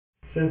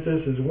Since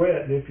this is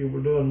wet, and if you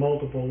were doing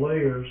multiple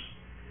layers,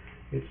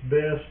 it's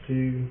best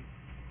to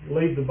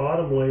leave the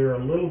bottom layer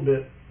a little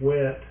bit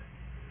wet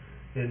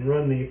and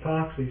run the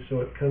epoxy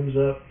so it comes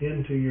up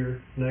into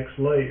your next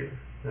layer.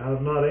 Now,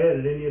 I've not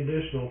added any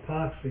additional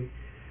epoxy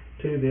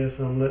to this.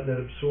 I'm letting it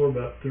absorb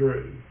up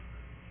through.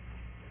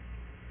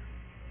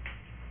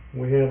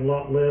 We have a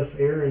lot less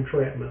air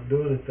entrapment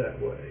doing it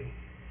that way.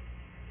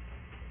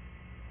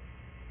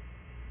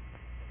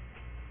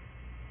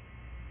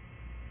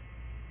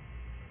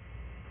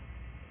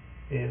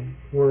 And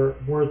where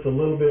it's a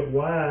little bit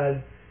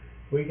wide,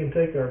 we can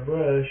take our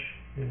brush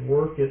and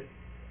work it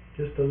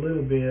just a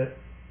little bit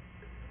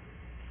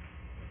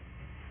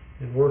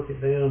and work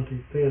it down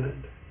to thin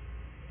it.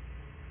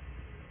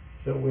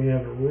 So we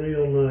have a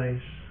real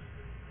nice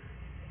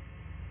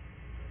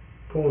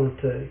corner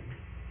tape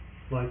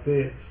like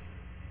this.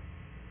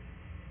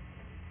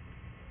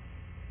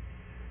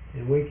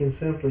 And we can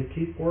simply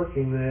keep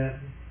working that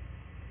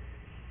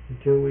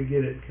until we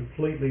get it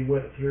completely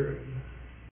wet through.